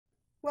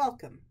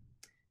Welcome.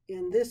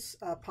 In this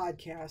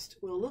podcast,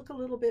 we'll look a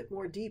little bit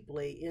more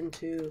deeply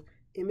into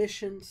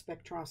emission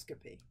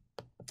spectroscopy.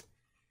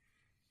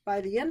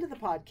 By the end of the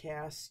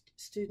podcast,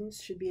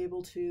 students should be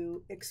able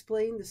to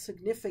explain the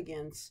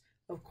significance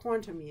of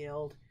quantum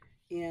yield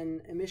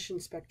in emission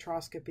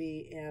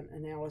spectroscopy and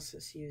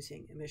analysis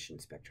using emission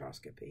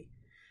spectroscopy.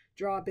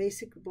 Draw a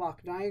basic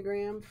block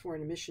diagram for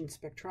an emission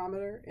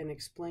spectrometer and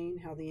explain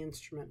how the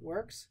instrument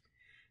works,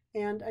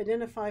 and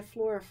identify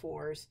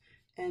fluorophores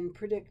and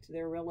predict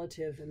their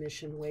relative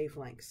emission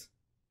wavelengths.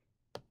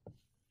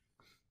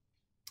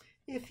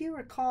 If you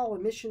recall,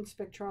 emission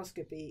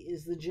spectroscopy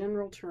is the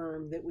general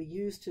term that we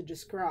use to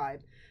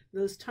describe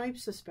those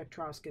types of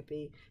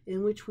spectroscopy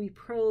in which we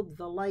probe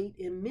the light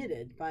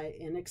emitted by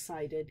an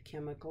excited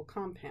chemical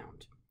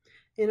compound.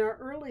 In our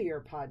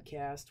earlier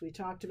podcast, we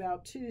talked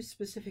about two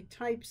specific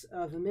types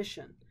of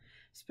emission,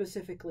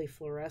 specifically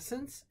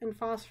fluorescence and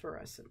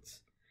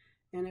phosphorescence.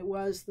 And it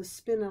was the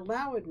spin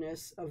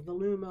allowedness of the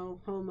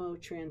LUMO-HOMO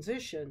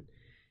transition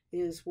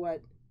is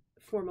what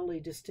formally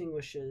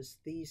distinguishes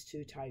these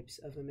two types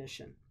of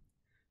emission.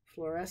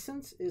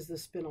 Fluorescence is the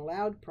spin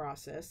allowed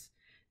process,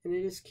 and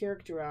it is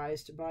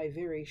characterized by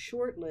very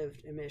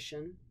short-lived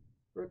emission.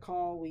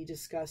 Recall we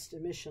discussed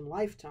emission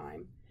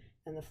lifetime,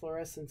 and the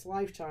fluorescence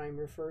lifetime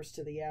refers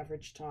to the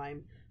average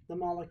time the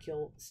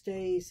molecule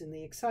stays in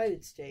the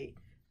excited state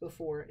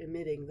before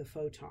emitting the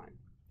photon.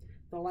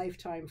 The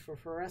lifetime for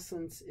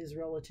fluorescence is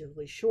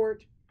relatively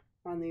short,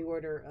 on the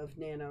order of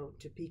nano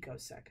to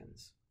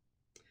picoseconds.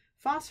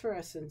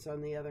 Phosphorescence,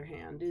 on the other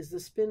hand, is the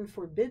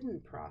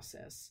spin-forbidden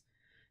process,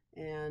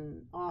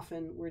 and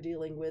often we're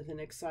dealing with an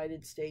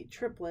excited state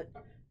triplet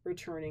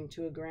returning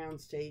to a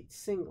ground state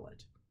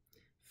singlet.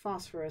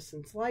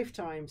 Phosphorescence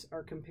lifetimes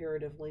are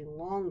comparatively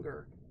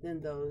longer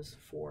than those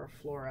for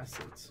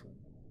fluorescence.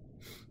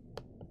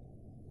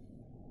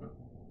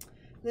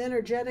 The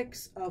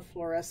energetics of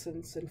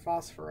fluorescence and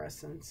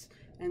phosphorescence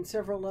and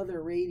several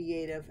other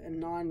radiative and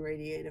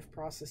non-radiative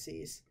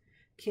processes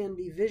can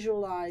be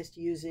visualized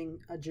using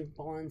a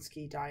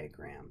Jablonski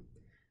diagram,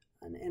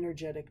 an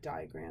energetic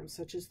diagram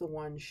such as the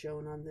one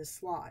shown on this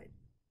slide.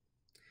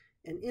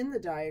 And in the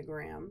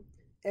diagram,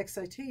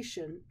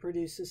 excitation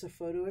produces a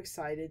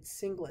photoexcited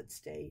singlet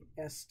state,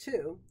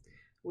 S2,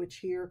 which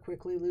here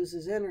quickly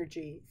loses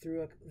energy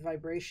through a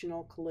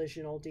vibrational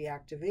collisional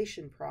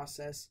deactivation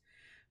process,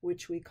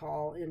 which we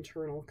call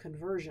internal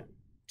conversion,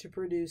 to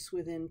produce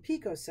within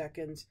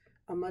picoseconds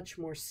a much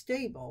more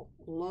stable,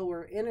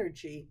 lower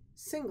energy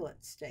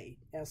singlet state,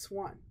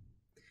 S1.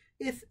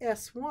 If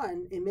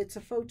S1 emits a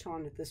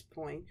photon at this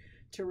point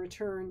to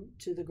return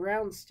to the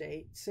ground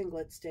state,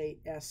 singlet state,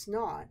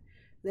 S0,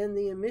 then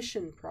the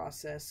emission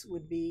process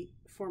would be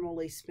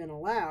formally spin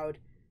allowed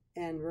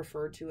and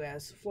referred to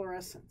as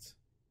fluorescence.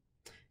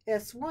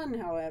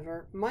 S1,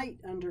 however, might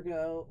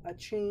undergo a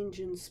change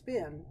in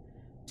spin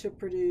to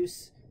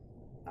produce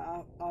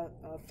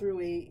through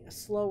a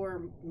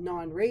slower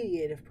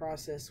non-radiative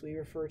process we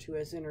refer to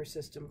as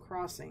intersystem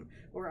crossing,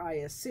 or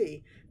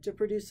ISC, to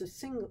produce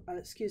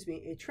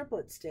a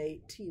triplet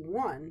state,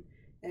 T1,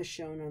 as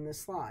shown on the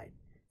slide.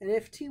 And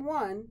if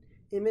T1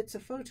 emits a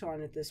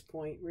photon at this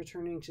point,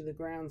 returning to the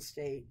ground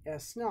state,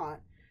 S0,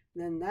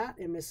 then that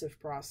emissive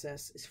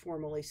process is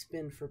formally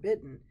spin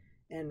forbidden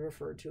and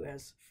referred to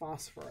as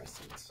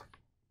phosphorescence.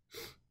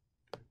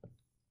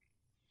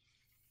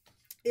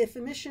 If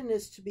emission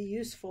is to be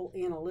useful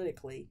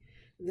analytically,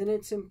 then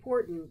it's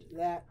important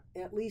that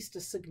at least a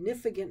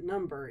significant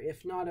number,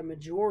 if not a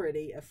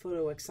majority, of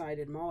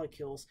photoexcited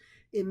molecules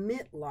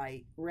emit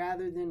light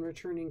rather than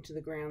returning to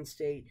the ground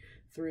state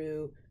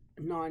through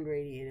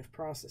non-radiative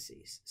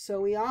processes.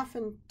 So we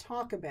often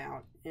talk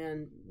about,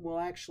 and will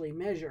actually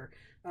measure,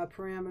 a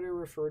parameter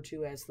referred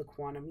to as the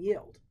quantum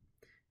yield.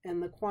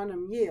 And the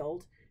quantum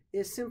yield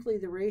is simply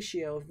the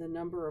ratio of the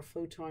number of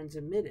photons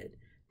emitted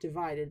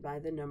divided by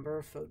the number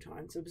of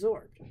photons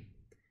absorbed.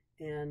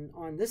 And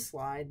on this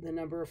slide, the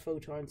number of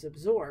photons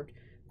absorbed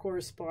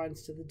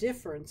corresponds to the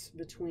difference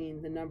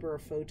between the number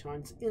of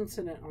photons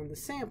incident on the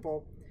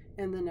sample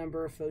and the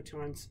number of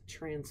photons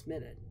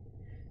transmitted.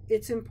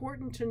 It's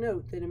important to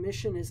note that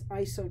emission is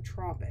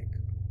isotropic,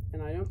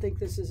 and I don't think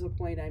this is a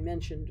point I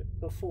mentioned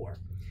before.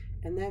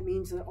 And that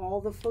means that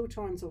all the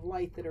photons of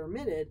light that are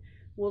emitted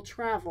will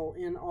travel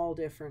in all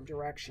different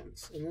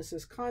directions. And this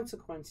has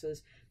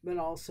consequences, but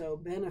also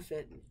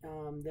benefit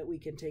that we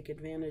can take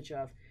advantage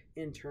of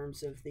in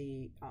terms of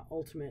the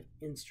ultimate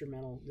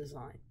instrumental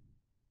design.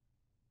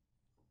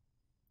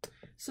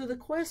 So the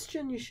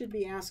question you should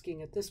be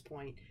asking at this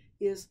point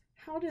is,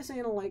 how does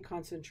analyte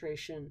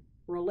concentration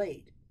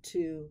relate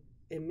to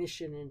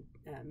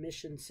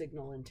emission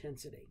signal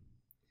intensity?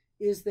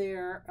 Is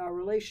there a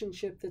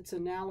relationship that's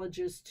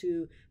analogous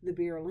to the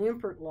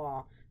Beer-Lampert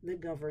law that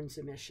governs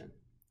emission?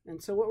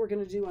 And so what we're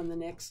going to do on the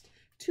next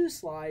two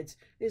slides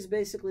is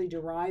basically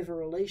derive a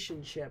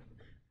relationship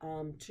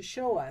to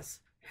show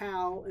us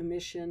how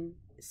emission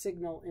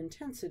signal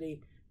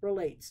intensity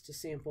relates to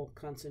sample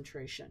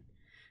concentration.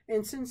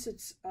 And since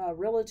it's a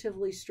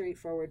relatively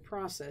straightforward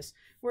process,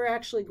 we're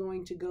actually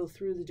going to go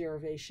through the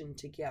derivation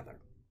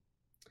together.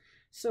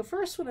 So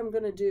first what I'm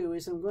going to do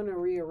is I'm going to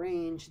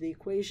rearrange the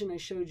equation I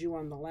showed you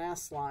on the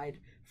last slide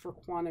for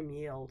quantum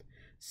yield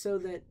so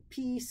that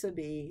P sub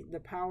E, the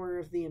power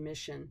of the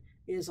emission,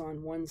 is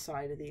on one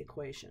side of the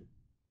equation.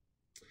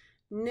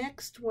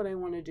 Next, what I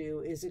want to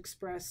do is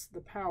express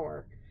the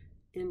power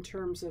in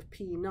terms of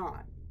P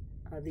naught,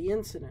 the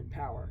incident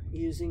power,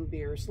 using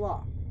Beer's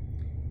law.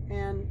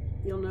 And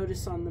you'll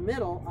notice on the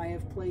middle I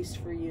have placed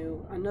for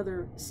you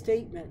another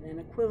statement, an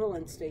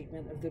equivalent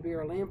statement of the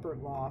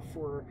Beer-Lambert law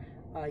for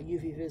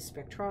UV-Vis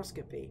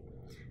spectroscopy.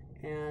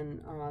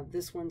 And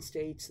this one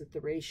states that the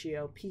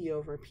ratio P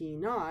over P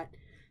naught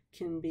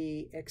can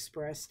be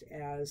expressed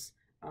as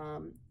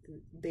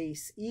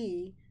base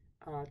E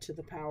to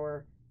the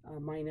power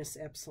minus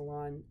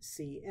epsilon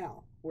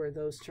Cl, where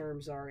those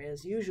terms are,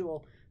 as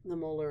usual, the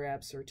molar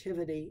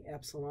absorptivity,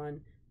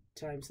 epsilon,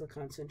 times the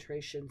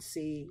concentration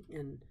C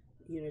in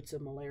units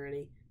of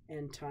molarity,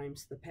 and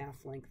times the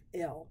path length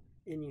L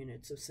in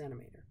units of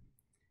centimeter.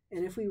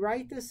 And if we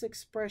write this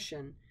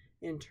expression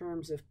in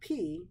terms of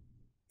P,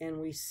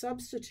 and we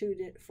substitute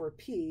it for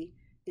P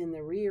in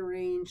the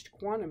rearranged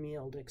quantum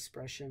yield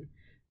expression,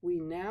 we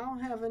now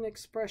have an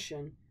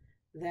expression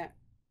that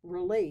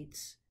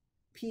relates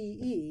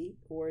PE,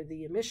 or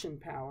the emission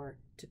power,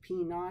 to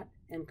P naught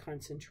and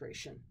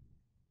concentration.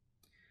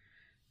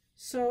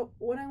 So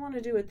what I want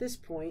to do at this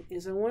point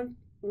is I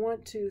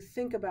want to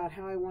think about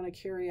how I want to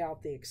carry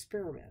out the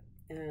experiment.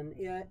 And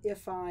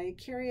if I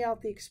carry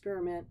out the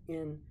experiment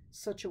in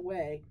such a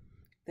way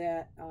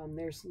that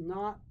there's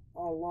not a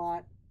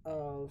lot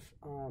of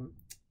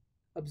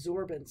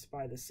absorbance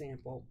by the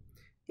sample,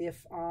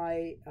 if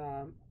I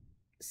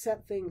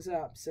set things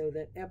up so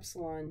that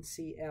epsilon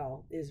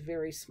Cl is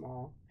very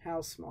small,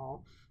 how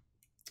small?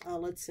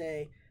 Let's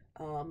say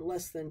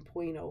less than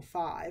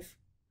 0.05.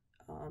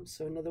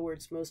 So in other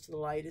words, most of the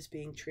light is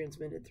being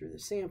transmitted through the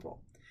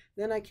sample.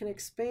 Then I can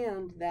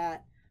expand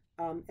that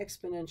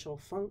exponential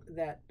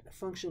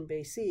function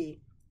base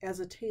E as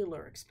a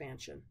Taylor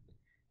expansion.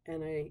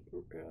 And I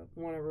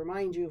want to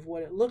remind you of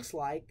what it looks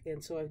like,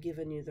 and so I've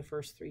given you the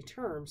first three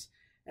terms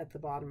at the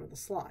bottom of the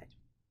slide.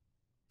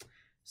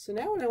 So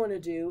now what I want to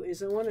do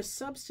is I want to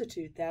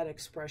substitute that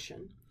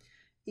expression,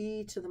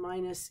 e to the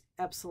minus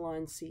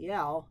epsilon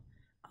Cl,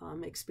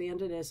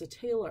 expanded as a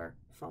Taylor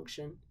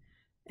function,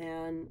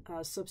 and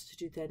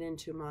substitute that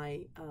into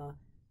my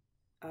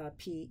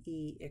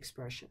PE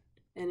expression.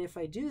 And if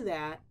I do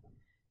that,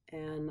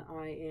 and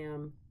I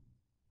am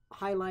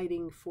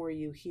highlighting for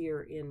you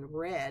here in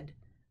red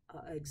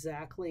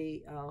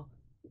exactly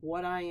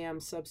what I am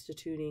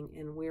substituting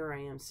and where I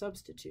am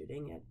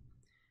substituting it,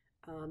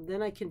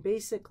 then I can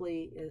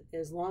basically,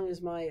 as long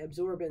as my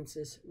absorbance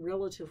is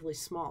relatively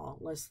small,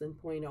 less than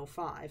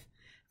 0.05,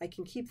 I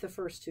can keep the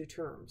first two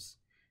terms.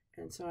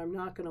 And so I'm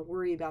not going to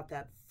worry about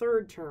that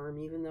third term,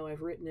 even though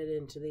I've written it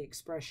into the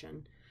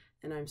expression.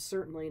 And I'm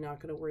certainly not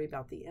going to worry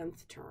about the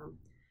nth term.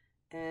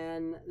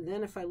 And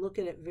then if I look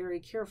at it very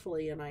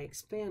carefully and I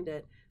expand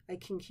it, I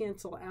can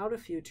cancel out a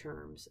few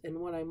terms. And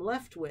what I'm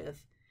left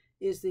with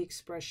is the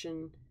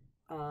expression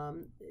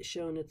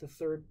shown at the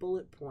third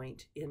bullet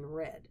point in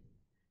red.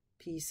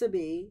 P sub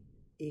E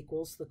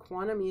equals the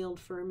quantum yield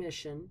for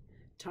emission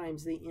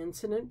times the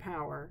incident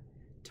power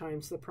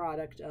times the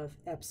product of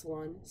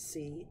epsilon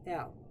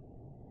Cl.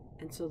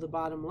 And so the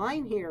bottom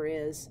line here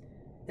is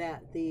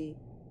that the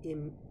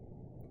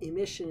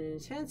emission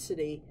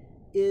intensity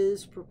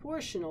is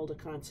proportional to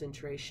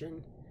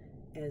concentration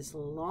as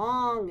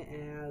long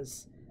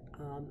as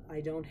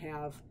I don't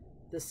have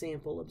the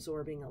sample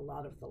absorbing a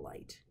lot of the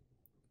light.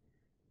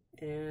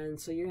 And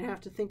so you're going to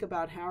have to think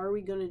about how are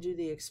we going to do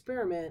the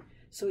experiment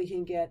so we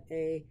can get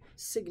a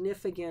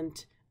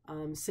significant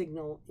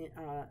signal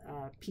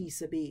P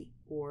sub E,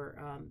 or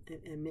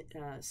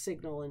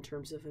signal in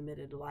terms of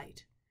emitted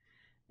light.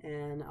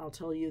 And I'll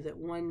tell you that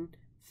one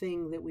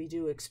thing that we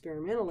do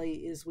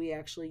experimentally is we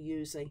actually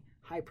use a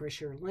high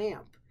pressure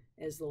lamp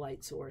as the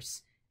light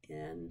source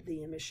in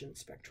the emission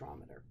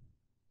spectrometer.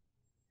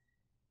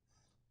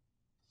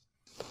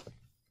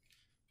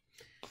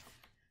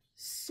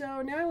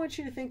 So now I want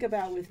you to think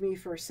about with me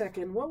for a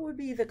second, what would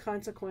be the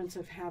consequence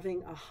of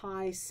having a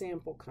high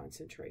sample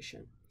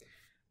concentration?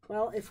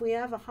 Well, if we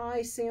have a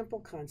high sample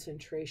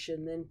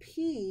concentration, then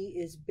P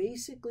is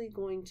basically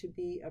going to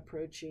be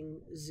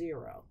approaching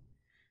 0.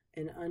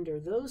 And under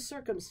those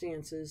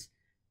circumstances,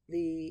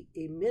 the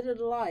emitted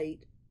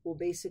light will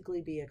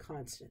basically be a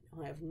constant.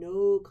 It'll have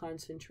no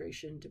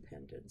concentration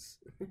dependence.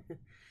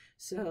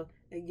 So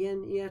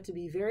again, you have to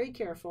be very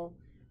careful,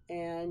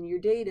 and your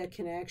data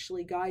can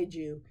actually guide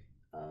you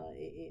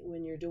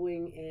when you're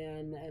doing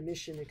an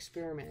emission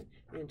experiment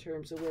in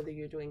terms of whether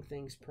you're doing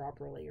things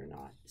properly or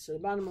not. So the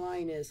bottom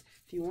line is,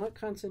 if you want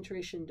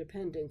concentration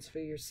dependence for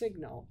your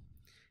signal,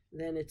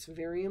 then it's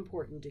very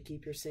important to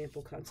keep your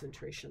sample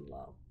concentration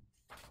low.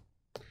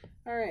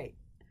 All right,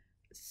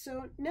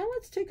 so now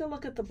let's take a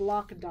look at the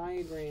block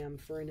diagram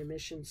for an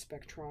emission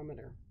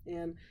spectrometer.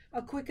 And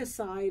a quick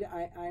aside,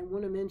 I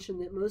want to mention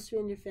that most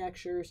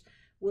manufacturers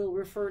will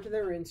refer to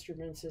their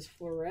instruments as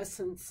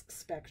fluorescence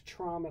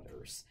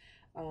spectrometers.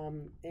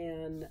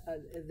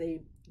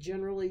 They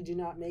generally do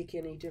not make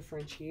any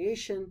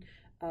differentiation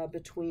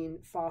between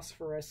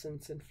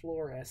phosphorescence and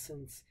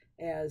fluorescence,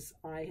 as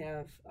I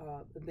have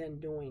been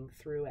doing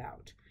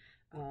throughout.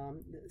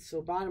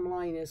 So bottom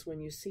line is,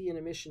 when you see an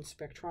emission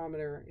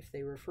spectrometer, if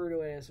they refer to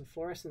it as a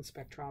fluorescence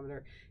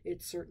spectrometer,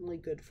 it's certainly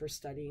good for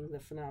studying the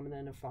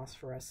phenomenon of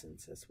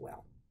phosphorescence as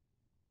well.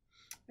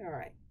 All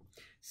right,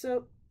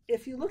 so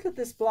if you look at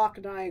this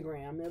block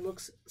diagram, it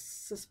looks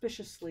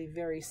suspiciously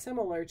very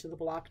similar to the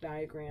block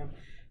diagram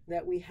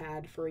that we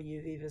had for a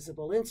UV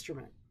visible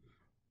instrument.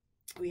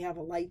 We have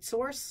a light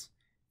source,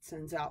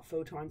 sends out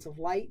photons of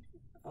light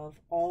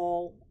of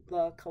all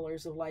the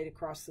colors of light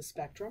across the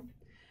spectrum.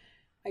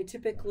 I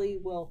typically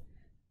will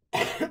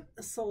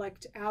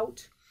select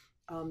out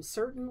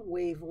certain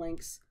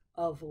wavelengths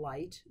of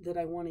light that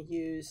I want to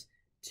use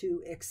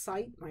to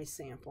excite my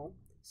sample.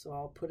 So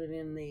I'll put it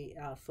in the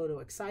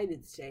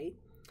photoexcited state,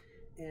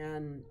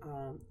 and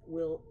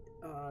will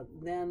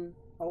then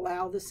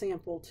allow the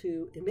sample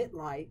to emit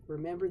light.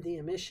 Remember, the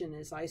emission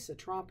is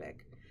isotropic.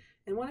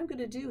 And what I'm going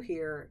to do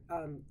here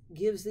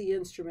gives the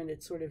instrument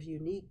its sort of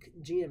unique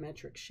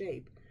geometric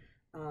shape.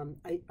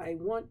 I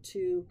want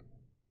to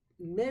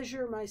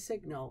measure my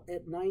signal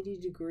at 90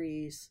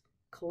 degrees,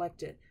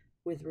 collect it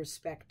with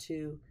respect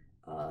to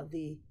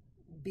the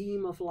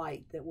beam of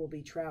light that will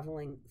be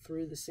traveling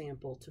through the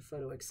sample to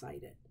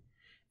photoexcite it.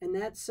 And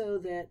that's so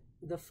that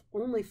the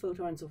only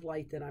photons of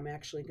light that I'm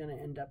actually going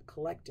to end up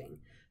collecting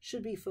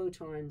should be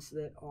photons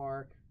that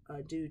are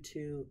due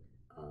to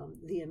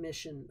the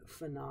emission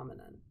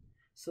phenomenon.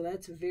 So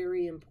that's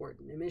very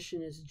important.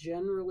 Emission is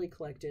generally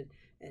collected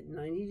at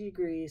 90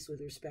 degrees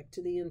with respect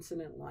to the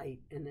incident light,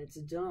 and it's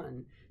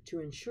done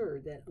to ensure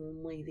that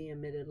only the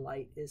emitted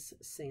light is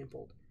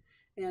sampled.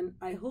 And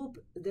I hope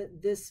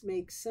that this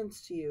makes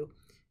sense to you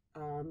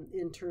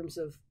in terms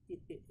of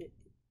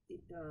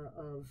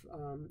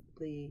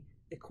the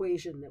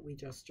equation that we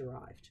just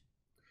derived.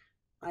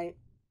 I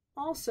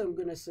also am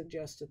going to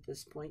suggest at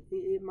this point,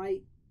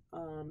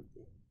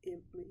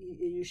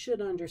 you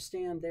should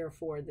understand,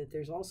 therefore, that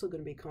there's also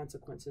going to be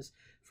consequences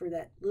for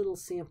that little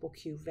sample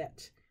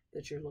cuvette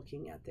that you're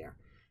looking at there.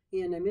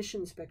 In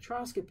emission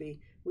spectroscopy,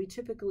 we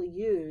typically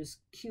use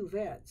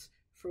cuvettes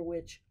for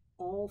which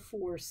all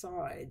four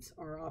sides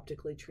are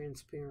optically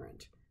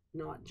transparent,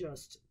 not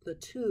just the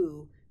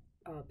two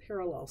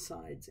parallel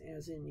sides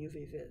as in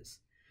UV vis.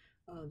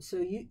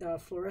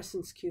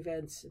 Fluorescence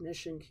cuvettes,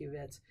 emission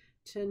cuvettes,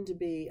 tend to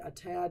be a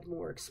tad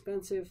more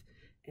expensive,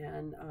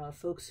 and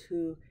folks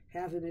who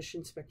have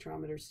emission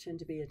spectrometers tend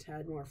to be a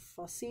tad more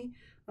fussy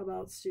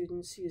about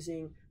students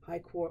using high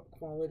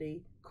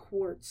quality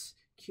quartz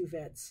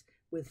cuvettes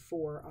with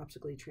four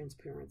optically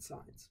transparent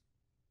sides.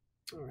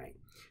 All right,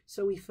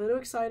 so we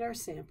photoexcite our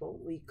sample,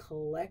 we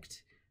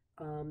collect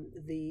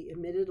the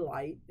emitted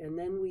light, and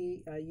then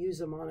we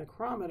use a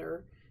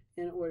monochromator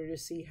in order to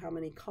see how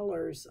many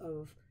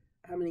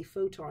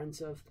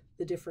photons of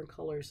the different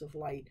colors of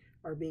light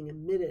are being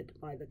emitted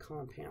by the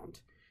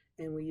compound.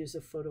 And we use a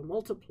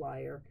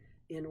photomultiplier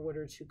in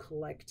order to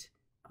collect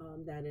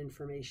that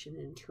information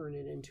and turn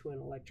it into an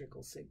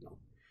electrical signal.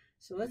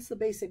 So that's the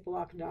basic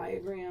block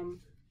diagram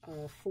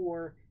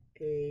for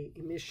a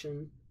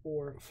emission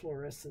or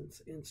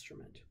fluorescence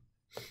instrument.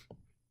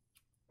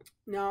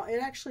 Now, it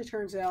actually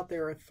turns out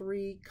there are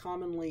three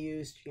commonly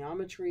used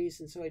geometries,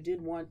 and so I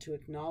did want to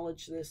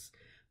acknowledge this.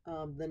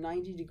 The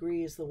 90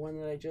 degree is the one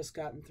that I just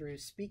gotten through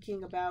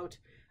speaking about.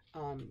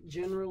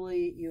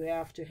 Generally, you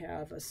have to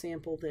have a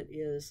sample that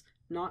is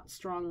not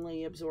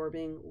strongly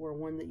absorbing, or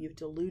one that you've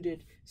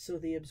diluted so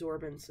the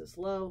absorbance is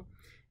low,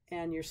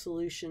 and your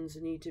solutions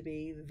need to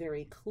be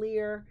very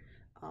clear,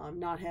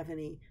 not have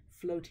any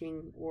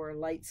floating or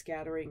light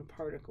scattering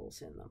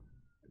particles in them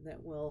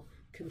that will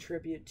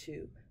contribute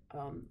to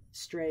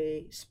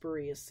stray,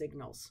 spurious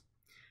signals.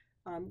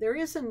 There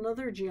is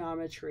another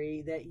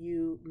geometry that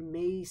you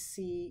may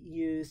see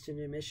used in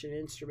an emission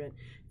instrument,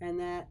 and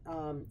that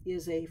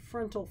is a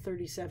frontal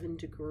 37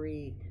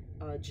 degree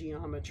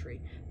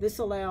geometry. This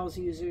allows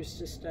users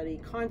to study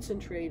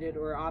concentrated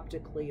or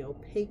optically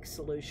opaque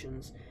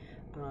solutions,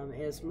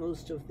 as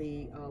most of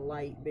the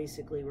light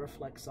basically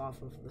reflects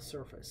off of the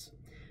surface.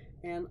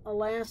 And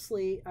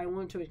lastly, I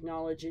want to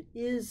acknowledge it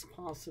is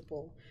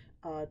possible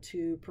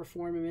to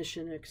perform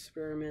emission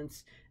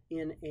experiments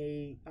in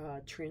a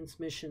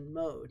transmission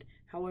mode.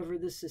 However,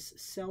 this is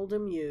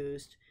seldom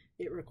used.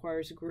 It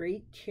requires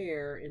great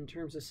care in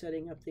terms of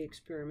setting up the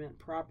experiment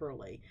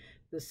properly.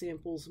 The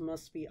samples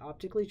must be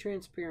optically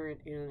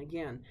transparent, and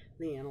again,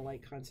 the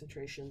analyte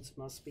concentrations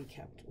must be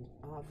kept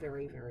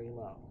very, very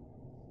low.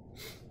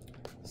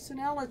 So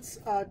now let's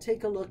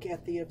take a look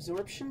at the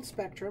absorption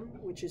spectrum,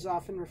 which is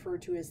often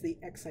referred to as the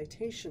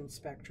excitation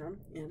spectrum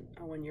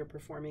when you're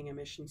performing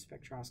emission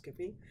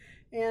spectroscopy,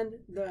 and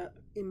the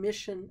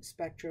emission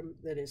spectrum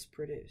that is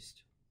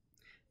produced.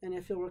 And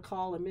if you'll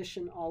recall,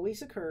 emission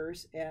always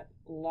occurs at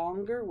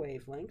longer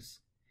wavelengths,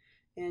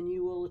 and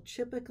you will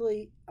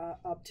typically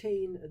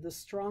obtain the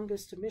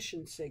strongest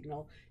emission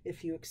signal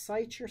if you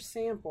excite your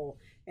sample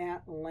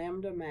at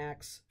lambda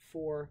max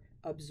for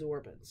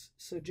absorbance.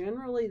 So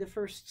generally the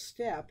first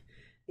step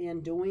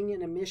in doing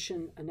an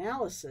emission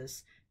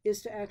analysis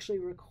is to actually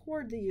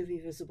record the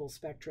UV visible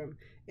spectrum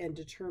and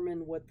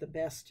determine what the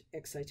best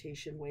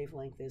excitation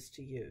wavelength is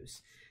to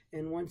use.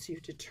 And once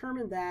you've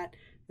determined that,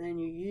 then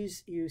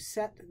you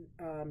set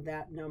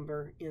that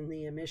number in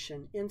the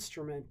emission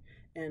instrument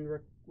and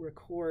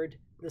record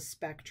the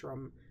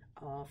spectrum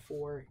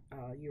for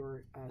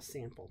your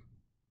sample.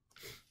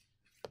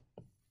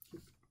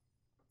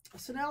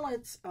 So now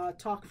let's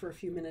talk for a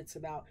few minutes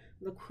about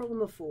the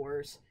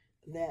chromophores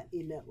that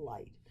emit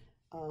light.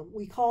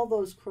 We call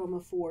those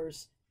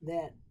chromophores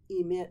that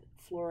emit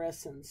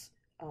fluorescence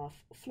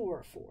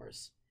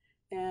fluorophores.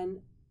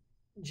 And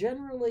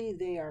generally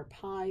they are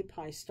pi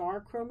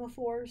star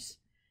chromophores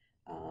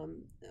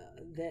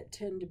that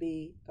tend to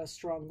be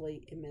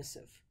strongly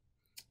emissive.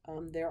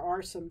 There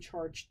are some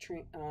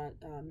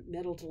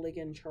metal to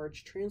ligand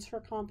charge transfer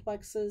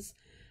complexes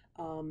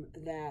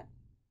that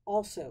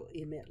also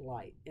emit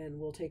light, and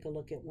we'll take a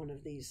look at one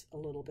of these a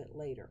little bit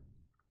later.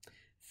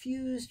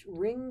 Fused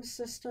ring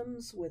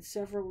systems with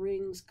several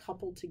rings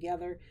coupled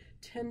together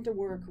tend to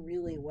work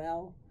really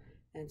well,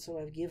 and so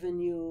I've given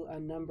you a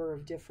number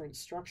of different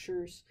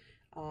structures.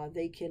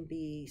 They can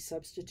be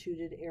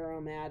substituted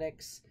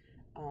aromatics.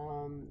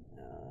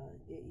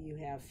 You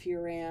have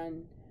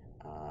furan.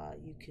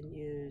 You can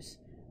use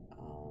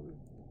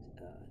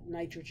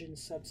nitrogen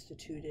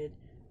substituted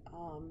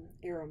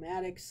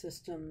aromatic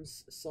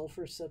systems,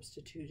 sulfur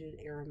substituted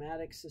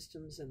aromatic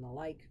systems, and the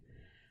like.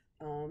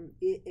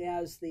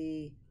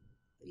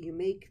 You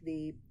make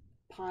the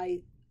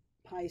pi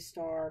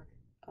star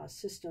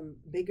system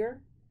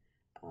bigger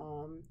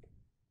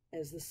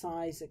as the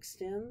size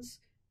extends,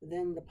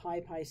 then the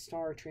pi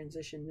star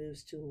transition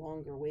moves to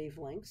longer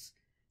wavelengths,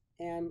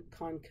 and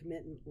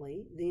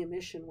concomitantly the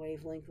emission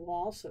wavelength will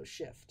also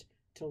shift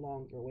to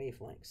longer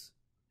wavelengths.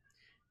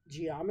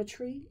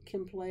 Geometry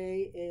can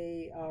play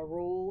a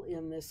role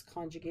in this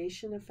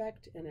conjugation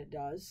effect, and it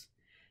does.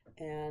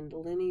 And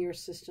linear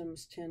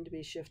systems tend to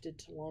be shifted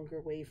to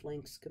longer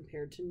wavelengths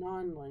compared to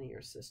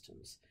nonlinear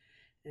systems.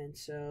 And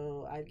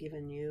so I've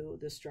given you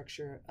the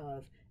structure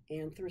of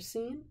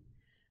anthracene,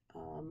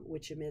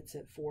 which emits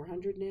at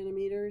 400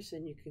 nanometers,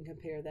 and you can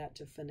compare that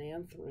to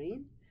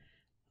phenanthrene,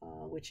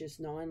 which is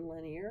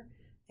nonlinear,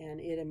 and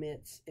it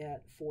emits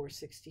at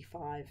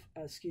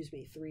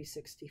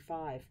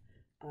 365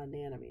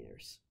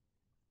 nanometers.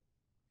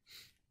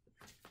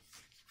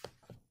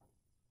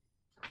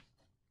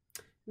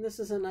 And this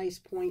is a nice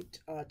point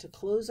to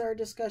close our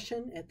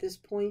discussion. At this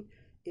point,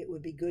 it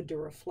would be good to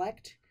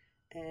reflect,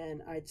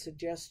 and I'd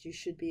suggest you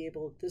should be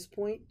able at this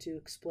point to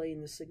explain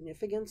the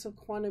significance of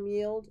quantum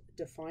yield,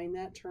 define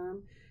that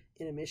term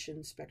in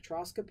emission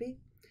spectroscopy,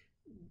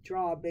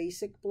 draw a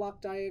basic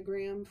block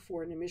diagram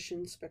for an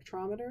emission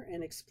spectrometer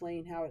and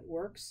explain how it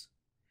works,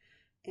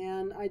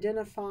 and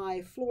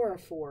identify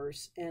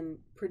fluorophores and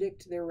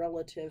predict their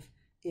relative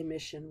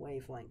emission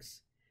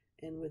wavelengths.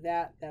 And with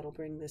that, that'll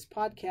bring this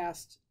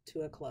podcast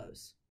to a close.